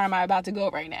 how far am I about to go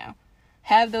right now?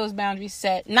 Have those boundaries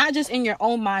set, not just in your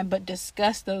own mind, but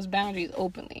discuss those boundaries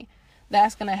openly.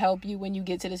 That's going to help you when you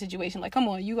get to the situation. Like, come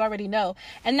on, you already know.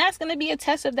 And that's going to be a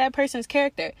test of that person's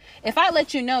character. If I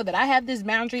let you know that I have this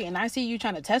boundary and I see you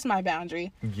trying to test my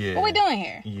boundary, what we doing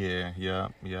here? Yeah,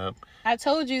 yep. I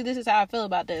told you this is how I feel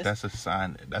about this. That's a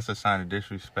sign of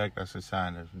disrespect. That's a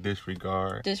sign of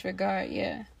disregard. Disregard,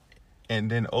 yeah.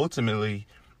 And then ultimately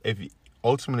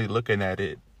looking at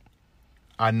it,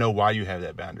 I know why you have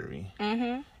that boundary.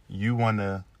 Mm-hmm. You want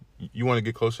to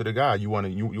get closer to God. You want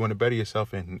to better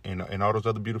yourself in all those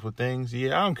other beautiful things.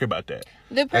 Yeah, I don't care about that.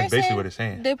 That's basically what it's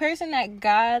saying. The person that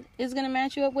God is going to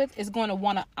match you up with is going to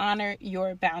want to honor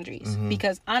your boundaries, mm-hmm.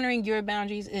 because honoring your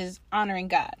boundaries is honoring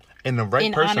God. And the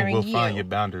right person will find your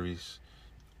boundaries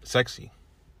sexy.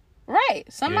 Right.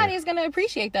 Somebody is going to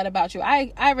appreciate that about you.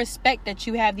 I respect that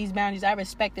you have these boundaries. I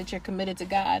respect that you're committed to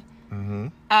God. Mm-hmm.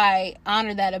 I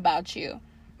honor that about you.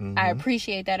 Mm-hmm. I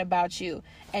appreciate that about you.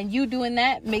 And you doing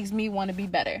that makes me want to be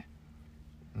better.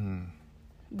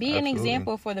 Be an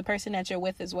example for the person that you're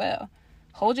with as well.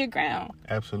 Hold your ground.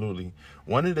 Absolutely.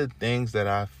 One of the things that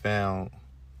I found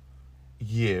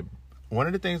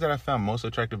most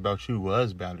attractive about you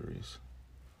was boundaries.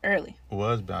 Early.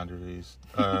 Was boundaries.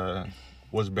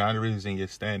 Was boundaries in your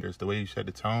standards. The way you set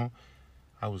the tone,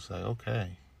 I was like,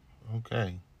 okay.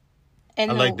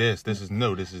 And I like this. This is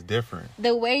new. This is different.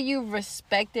 The way you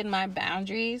respected my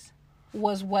boundaries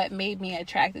was what made me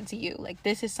attracted to you. Like,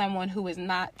 this is someone who is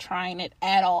not trying it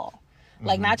at all.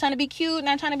 Like, not trying to be cute,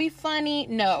 not trying to be funny.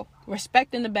 No.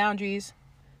 Respecting the boundaries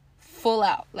full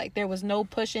out. Like, there was no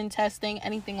pushing, testing,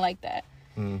 anything like that.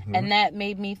 Mm-hmm. And that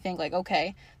made me think, like,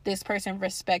 okay, this person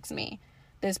respects me.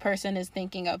 This person is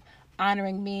thinking of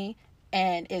honoring me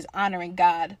and is honoring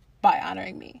God by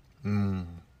honoring me.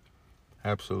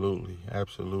 Absolutely.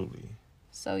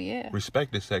 So, yeah.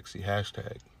 Respect is sexy.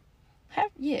 Hashtag.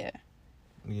 Yeah.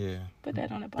 Yeah. Put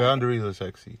that on a Boundaries are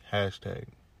sexy. Hashtag.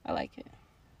 I like it.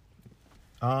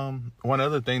 One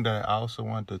other thing that I also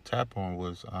wanted to tap on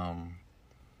was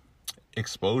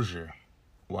exposure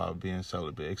while being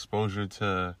celibate. Exposure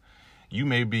to, you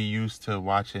may be used to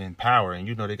watching Power, and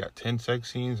they got 10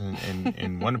 sex scenes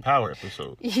in one Power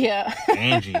episode. Yeah.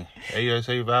 Angie,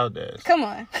 ASA Valdez. Come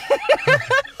on.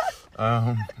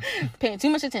 Paying too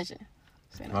much attention.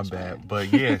 Say no My swearing. bad.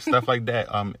 But yeah, stuff like that.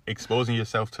 Exposing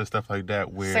yourself to stuff like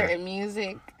that where Certain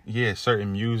music. Yeah,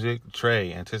 certain music.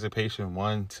 Trey, Anticipation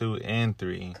 1, 2, and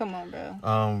 3. Come on,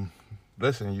 bro.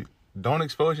 Listen, you don't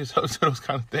expose yourself to those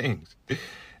kind of things.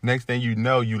 Next thing you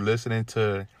know, you listen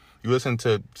to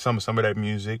some of that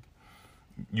music.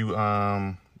 You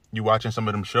watching some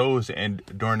of them shows, and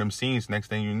during them scenes, next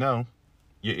thing you know,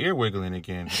 your ear wiggling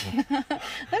again.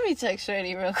 Let me text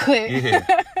Shreddy real quick. Yeah.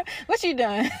 What you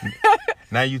doing?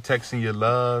 Now you texting your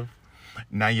love.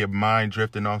 Now your mind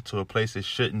drifting off to a place it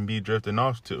shouldn't be drifting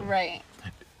off to. Right.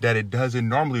 That it doesn't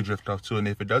normally drift off to. And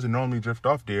if it doesn't normally drift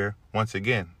off there, once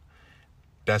again,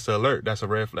 that's an alert. That's a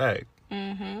red flag.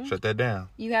 Mm-hmm. Shut that down.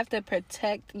 You have to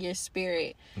protect your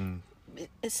spirit.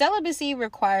 Celibacy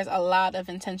requires a lot of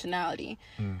intentionality.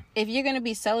 If you're going to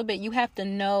be celibate, you have to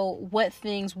know what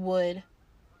things would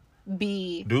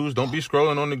be. Dudes, don't be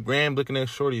scrolling on the gram looking at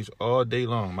shorties all day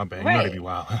long. My bad. Right. You know they be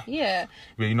wild. Yeah.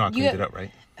 Yeah, you know I cleaned it up,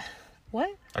 right? What?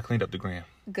 I cleaned up the gram.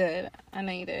 Good. I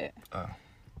know you did. Oh.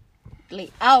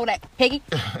 Delete all that, piggy.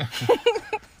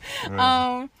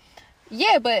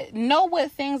 Yeah, but know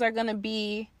what things are going to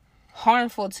be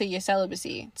harmful to your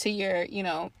celibacy, to your,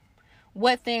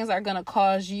 what things are going to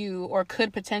cause you or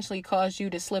could potentially cause you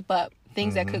to slip up.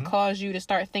 Things that could cause you to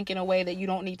start thinking a way that you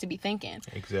don't need to be thinking.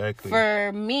 Exactly.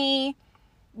 For me,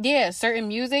 yeah, certain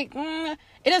music, it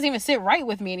doesn't even sit right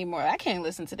with me anymore. I can't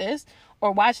listen to this.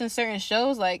 Or watching certain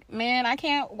shows, like, man, I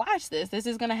can't watch this. This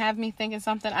is going to have me thinking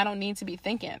something I don't need to be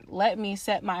thinking. Let me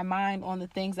set my mind on the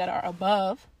things that are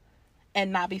above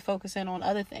and not be focusing on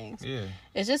other things. Yeah.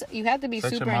 It's just, you have to be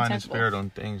Set super your mind and intentional. spirit on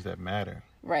things that matter.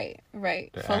 Right.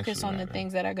 That Focus actually on the matter.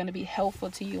 things that are going to be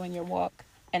helpful to you in your walk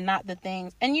and not the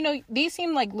things. And, these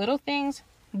seem like little things,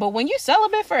 but when you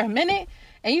celibate for a minute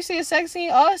and you see a sex scene,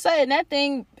 all of a sudden that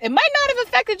thing, it might not have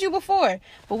affected you before,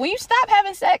 but when you stop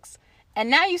having sex and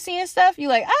now you seeing stuff, you're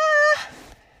like,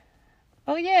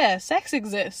 oh yeah, sex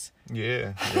exists.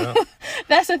 Yeah.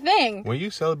 That's a thing. When you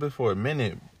celibate for a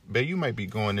minute, babe, you might be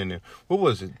going in there. What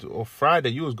was it? On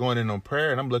Friday, you was going in on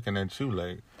prayer, and I'm looking at you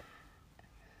like...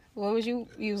 What was you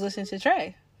was listening to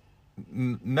Trey?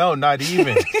 No, not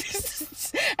even.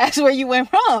 That's where you went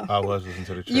wrong. I was listening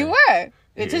to the Trey. You were.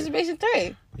 Anticipation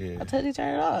 3. Yeah. I told you to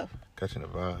turn it off. Catching the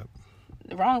vibe.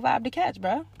 The wrong vibe to catch,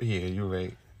 bro. Yeah, you're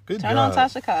right. Good Turn job. on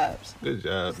Tasha Cobbs. Good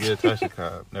job. Yeah, Tasha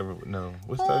Cobb. Never, no.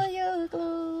 What's For Tasha? your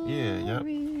glory. Yeah, yep.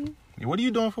 What are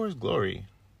you doing for his glory?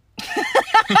 What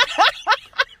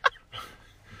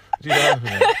you laughing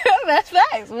at? That's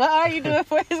facts. What are you doing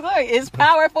for his glory? Is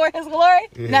power for his glory?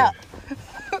 Yeah. No.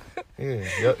 Yeah,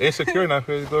 yep. Insecure not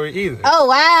for his glory either. Oh,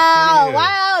 wow. Yeah.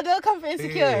 Wow. Don't come for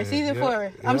Insecure. Yeah, Season yep,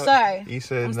 4. I'm yep. sorry. He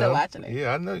said I'm no. still watching it.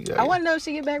 Yeah, I know. Yeah, I want to know if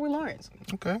she get back with Lawrence.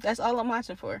 Okay. That's all I'm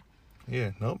watching for.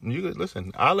 Yeah, nope. You could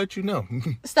listen. I'll let you know.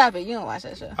 Stop it. You don't watch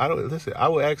that show. I don't listen. I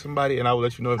will ask somebody and I will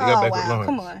let you know if they got back with Lawrence.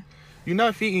 Come on. You're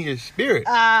not feeding your spirit.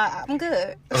 I'm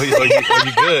good. Oh, you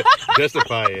good?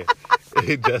 Justify it.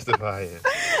 Justify it.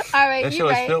 All right, That you show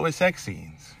right. is filled with sex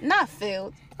scenes. Not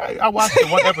filled. I watched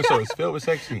it one episode. It's filled with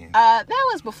sex scenes. That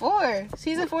was before.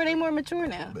 Season 4, they more mature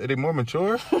now. Are they more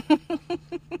mature? All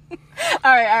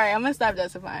right. I'm going to stop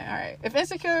justifying. All right. If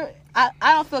Insecure, I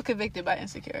don't feel convicted by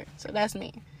Insecure. So that's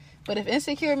me. But if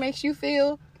Insecure makes you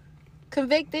feel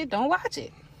convicted, don't watch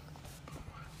it.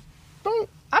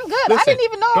 I'm good. Listen, I didn't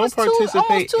even know I was don't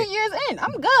almost 2 years in.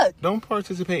 I'm good. Don't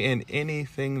participate in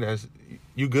anything that's...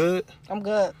 You good? I'm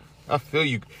good. I feel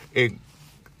you. In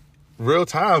real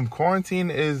time, quarantine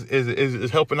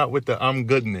is helping out with the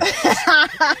goodness.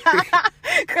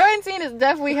 Quarantine is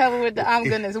definitely helping with the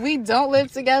goodness. We don't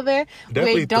live together.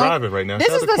 Definitely we don't, thriving right now. This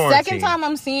Shout is out to the quarantine. second time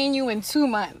I'm seeing you in 2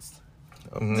 months.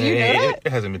 Do you know that?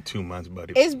 It hasn't been 2 months,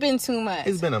 buddy. It's been 2 months.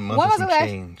 It's been a month When and was some the last-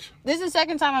 change. This is the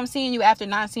second time I'm seeing you after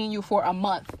not seeing you for a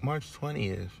month. March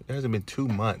 20th. It hasn't been 2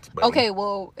 months, buddy. Okay,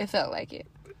 well, it felt like it.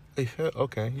 It felt,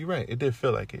 okay, you're right. It did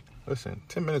feel like it. Listen,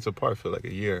 10 minutes apart feel like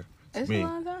a year to It's me. a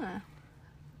long time.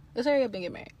 Let's hurry up and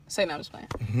get married. Say no, I'm just playing.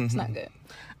 It's not good.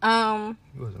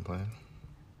 You wasn't playing.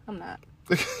 I'm not.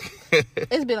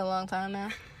 It's been a long time now.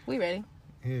 We ready?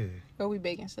 Yeah. Or we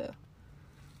baking stuff?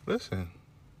 Listen,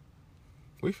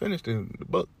 we finished the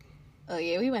book. Oh,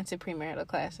 yeah, we went to premarital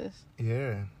classes.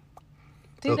 Yeah.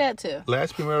 Do that, too.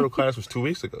 Last premarital class was 2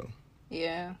 weeks ago.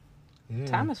 Yeah. Yeah.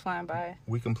 Time is flying by.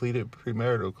 We completed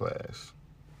premarital class.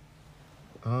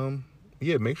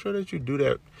 Yeah, make sure that you do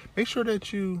that. Make sure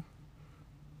that you...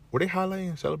 Were they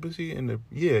highlighting celibacy in the...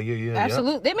 Yeah.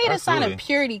 Absolutely. Yep. They made us sign a Absolutely.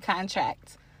 purity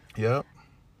contract. Yep.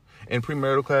 In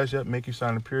premarital class, yep, make you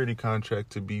sign a purity contract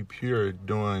to be pure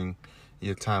during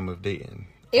your time of dating.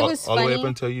 It was all the way funny.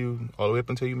 up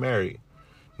until you marry.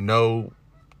 No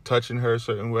touching her a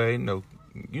certain way. No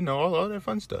you know, all that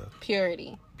fun stuff.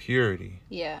 Purity.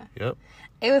 Yeah. Yep.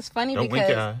 It was funny Don't wink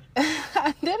because your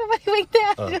eye. did nobody wink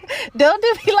that? Don't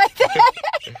do me like that.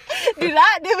 Do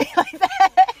not do me like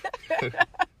that.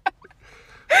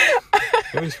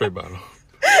 Let me spray bottle.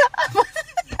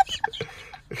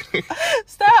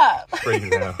 Stop. Spray you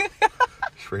down.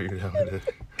 Spray you down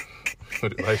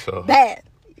with the lights off. Bad.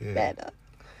 Yeah. Bad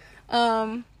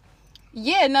dog.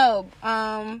 Yeah, no.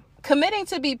 Committing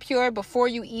to be pure before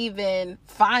you even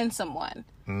find someone.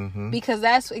 Mm-hmm. Because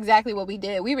that's exactly what we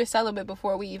did. We were celibate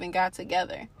before we even got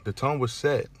together. The tone was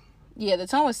set. Yeah, the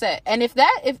tone was set. And if you...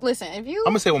 I'm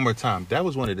going to say it one more time. That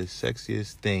was one of the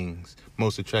sexiest things,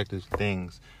 most attractive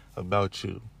things about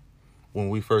you when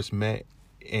we first met.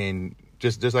 And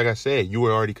just like I said, you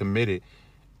were already committed.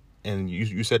 And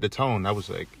you set the tone. I was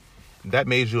like, that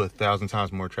made you 1,000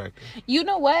 times more attractive. You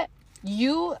know what?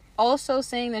 You also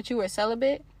saying that you were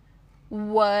celibate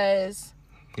was...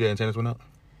 Yeah, antennas went up?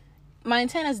 My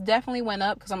antennas definitely went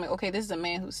up because I'm like, okay, this is a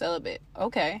man who's celibate.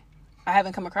 Okay. I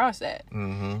haven't come across that.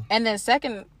 Mm-hmm. And then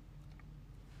second,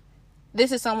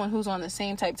 this is someone who's on the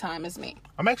same type time as me.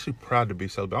 I'm actually proud to be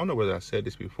celibate. I don't know whether I said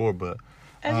this before, but...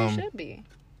 As you should be.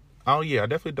 Oh, yeah, I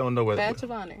definitely don't know whether... Badge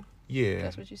of honor. Yeah.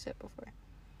 That's what you said before.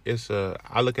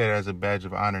 I look at it as a badge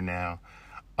of honor now.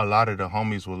 A lot of the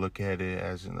homies will look at it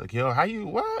as like, yo,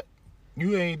 what?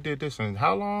 You ain't did this in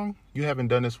how long? You haven't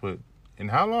done this in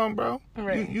how long, bro?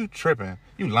 Right. You tripping.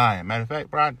 You lying. Matter of fact,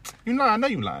 bro, I know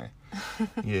you lying.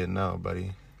 Yeah, no,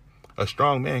 buddy. A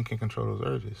strong man can control those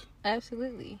urges.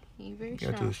 Absolutely. You're very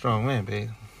strong. You're a strong man, babe.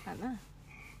 I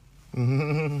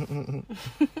know.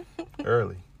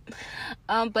 Early.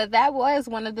 But that was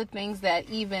one of the things that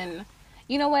even,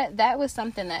 you know what? That was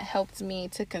something that helped me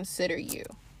to consider you.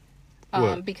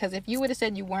 Because if you would have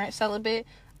said you weren't celibate,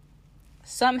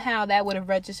 somehow that would have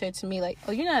registered to me like,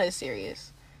 oh, you're not as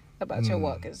serious about your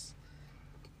walk as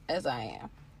I am.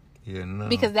 Yeah, no.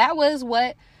 Because that was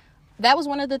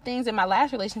one of the things in my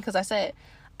last relationship, because I said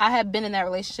I had been in that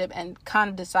relationship and kind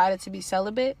of decided to be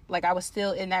celibate. Like, I was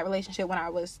still in that relationship when I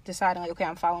was deciding, like, okay,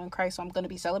 I'm following Christ, so I'm going to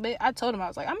be celibate. I told him, I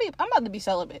was like, I'm about to be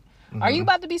celibate. Mm-hmm. Are you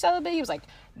about to be celibate? He was like,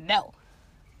 no.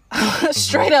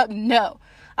 Straight up, no.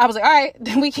 I was like, all right,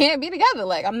 then we can't be together.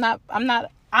 Like, I'm not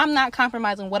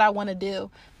compromising what I want to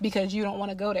do because you don't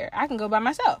want to go there. I can go by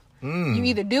myself. You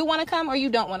either do want to come or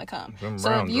you don't want to come. So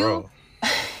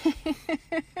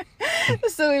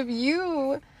if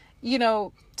you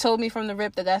told me from the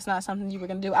rip that that's not something you were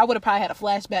going to do, I would have probably had a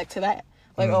flashback to that.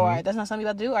 Like, oh, all right, that's not something you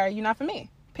about to do. All right, you're not for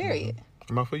me. Period.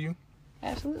 Am I for you?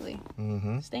 Absolutely.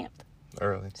 Stamped.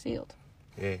 Early. Sealed.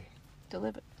 Yeah.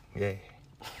 Delivered. Yeah.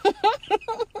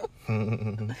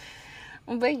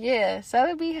 But yeah,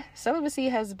 celibacy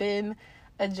has been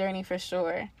a journey for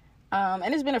sure.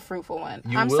 And it's been a fruitful one.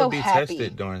 You I'm will so be happy.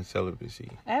 tested during celibacy.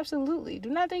 Absolutely. Do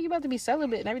not think you're about to be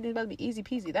celibate and everything's about to be easy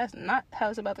peasy. That's not how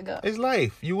it's about to go. It's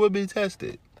life. You will be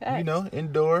tested. Facts.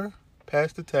 Endure,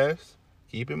 pass the test,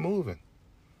 keep it moving.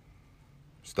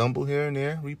 Stumble here and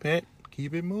there, repent,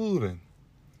 keep it moving.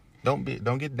 Don't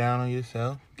get down on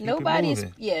yourself. Keep Nobody's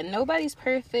it moving. Nobody's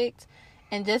perfect.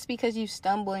 And just because you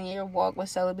stumble in your walk with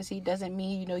celibacy doesn't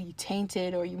mean, you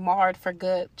tainted or you marred for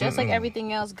good. Just like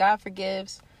everything else, God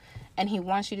forgives. And he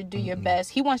wants you to do your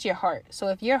best. He wants your heart. So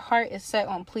if your heart is set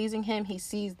on pleasing him, he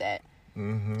sees that.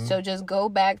 So just go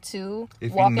back to walking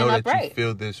upright. If you know that you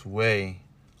feel this way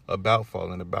about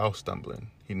falling, about stumbling,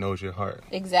 he knows your heart.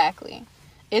 Exactly.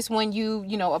 It's when you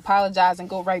apologize and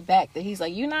go right back that he's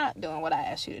like, you're not doing what I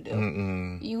asked you to do.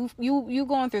 You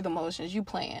going through the motions. You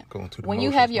playing. Going through the when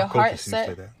motions. You have your My heart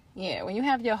set. Yeah, when you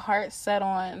have your heart set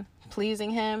on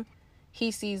pleasing him,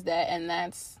 he sees that, and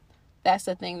that's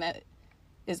the thing that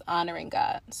is honoring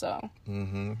God. So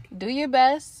do your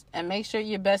best and make sure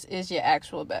your best is your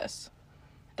actual best.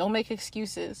 Don't make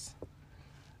excuses.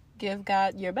 Give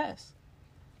God your best.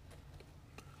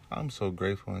 I'm so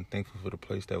grateful and thankful for the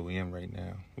place that we're in right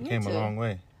now. We came a long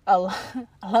way. A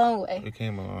long way. We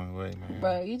came a long way, man.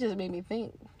 Bro, you just made me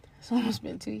think. It's almost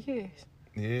been 2 years.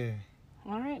 Yeah.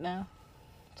 All right now.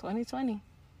 2020.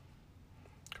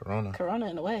 Corona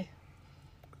in the way.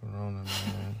 Corona,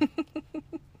 man.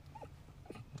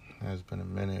 It's been a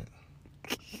minute.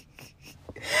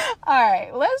 All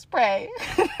right, let's pray.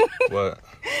 What?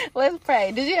 Let's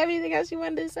pray. Did you have anything else you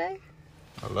wanted to say?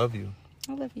 I love you.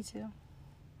 I love you too.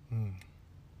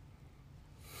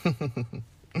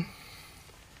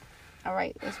 All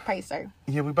right, let's pray, sir.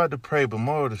 Yeah, we're about to pray, but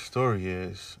more of the story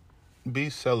is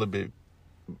be celibate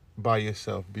by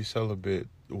yourself. Be celibate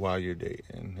while you're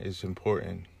dating. It's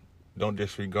important. Don't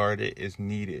disregard it. It's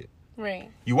needed.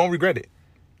 Right. You won't regret it.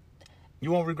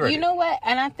 You won't regret it. You know what?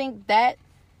 And I think that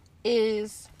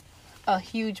is a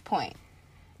huge point.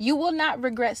 you will not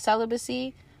regret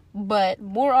celibacy, but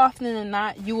more often than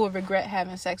not, you will regret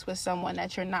having sex with someone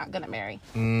that you're not going to marry.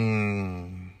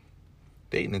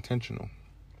 Dating intentional.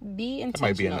 Be intentional. That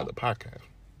might be another podcast.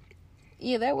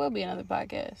 Yeah, that will be another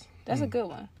podcast. That's a good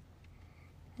one.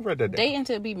 I read that down. Dating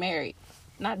to be married,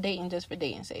 not dating just for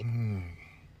dating's sake.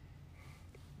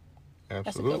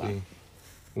 Absolutely.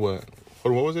 What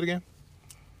was it again?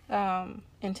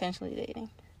 Intentionally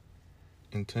dating.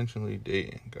 Intentionally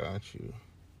dating. Got you.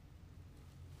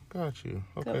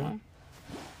 Okay. Good one.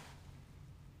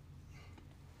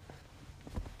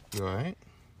 You all right?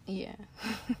 Yeah.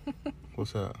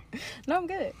 What's up? No, I'm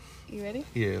good. You ready?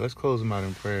 Yeah, let's close them out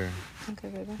in prayer. Okay,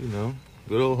 baby. You know,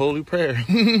 good old holy prayer.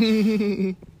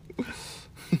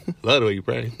 Love the way you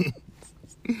pray.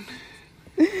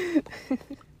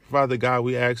 Father God,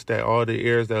 we ask that all the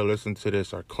ears that listen to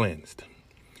this are cleansed.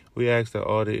 We ask that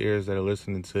all the ears that are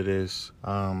listening to this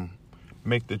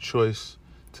make the choice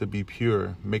to be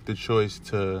pure, make the choice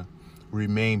to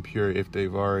remain pure if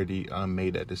they've already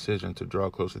made that decision to draw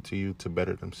closer to you, to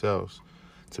better themselves,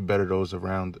 to better those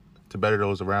around them, to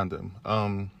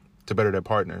better their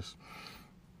partners.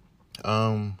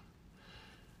 God,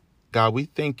 we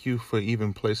thank you for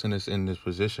even placing us in this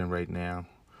position right now.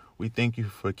 We thank you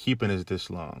for keeping us this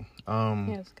long.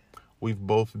 Yes. We've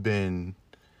both been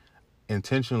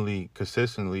intentionally,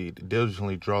 consistently,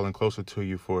 diligently drawing closer to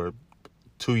you for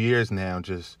 2 years now,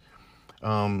 just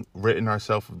ridding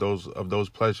ourselves of those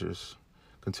pleasures,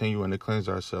 continuing to cleanse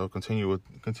ourselves,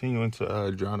 continuing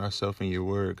to drown ourselves in your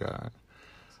word, God.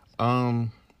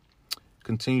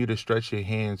 Continue to stretch your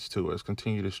hands to us.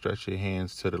 Continue to stretch your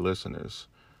hands to the listeners.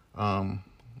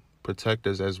 Protect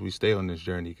us as we stay on this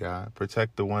journey, God.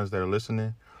 Protect the ones that are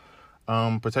listening.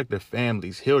 Protect their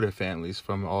families. Heal their families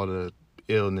from all the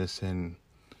illness and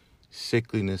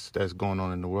sickliness that's going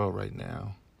on in the world right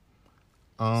now.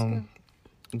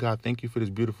 God, thank you for this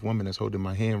beautiful woman that's holding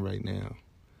my hand right now.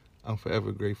 I'm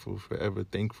forever grateful, forever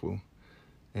thankful,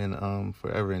 and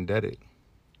forever indebted.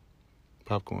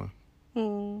 Popcorn.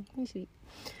 Sweet.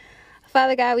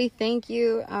 Father God, we thank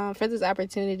you for this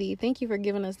opportunity. Thank you for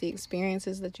giving us the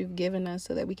experiences that you've given us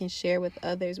so that we can share with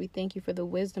others. We thank you for the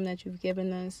wisdom that you've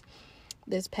given us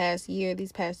this past year,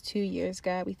 these past 2 years,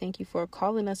 God. We thank you for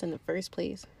calling us in the first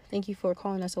place. Thank you for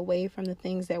calling us away from the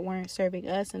things that weren't serving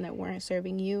us and that weren't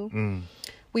serving you.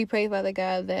 We pray, Father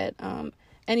God, that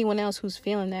anyone else who's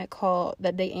feeling that call,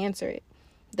 that they answer it,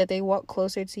 that they walk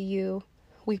closer to you.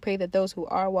 We pray that those who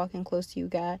are walking close to you,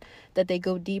 God, that they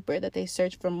go deeper, that they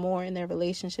search for more in their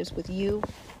relationships with you.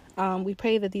 We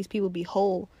pray that these people be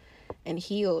whole and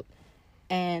healed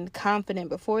and confident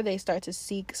before they start to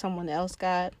seek someone else,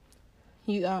 God.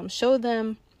 You show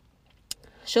them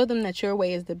that your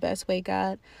way is the best way,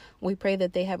 God. We pray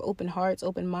that they have open hearts,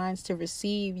 open minds to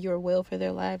receive your will for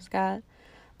their lives, God.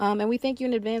 And we thank you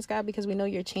in advance, God, because we know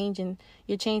you're changing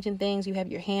things. You have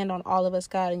your hand on all of us,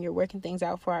 God, and you're working things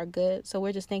out for our good. So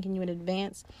we're just thanking you in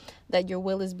advance that your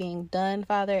will is being done,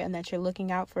 Father, and that you're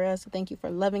looking out for us. So thank you for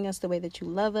loving us the way that you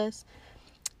love us.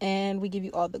 And we give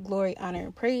you all the glory, honor,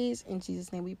 and praise. In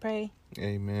Jesus' name we pray.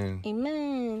 Amen.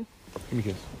 Amen. Give me a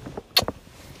kiss.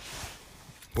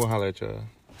 We'll holler at y'all.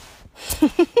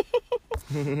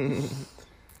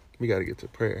 We got to get to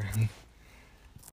prayer.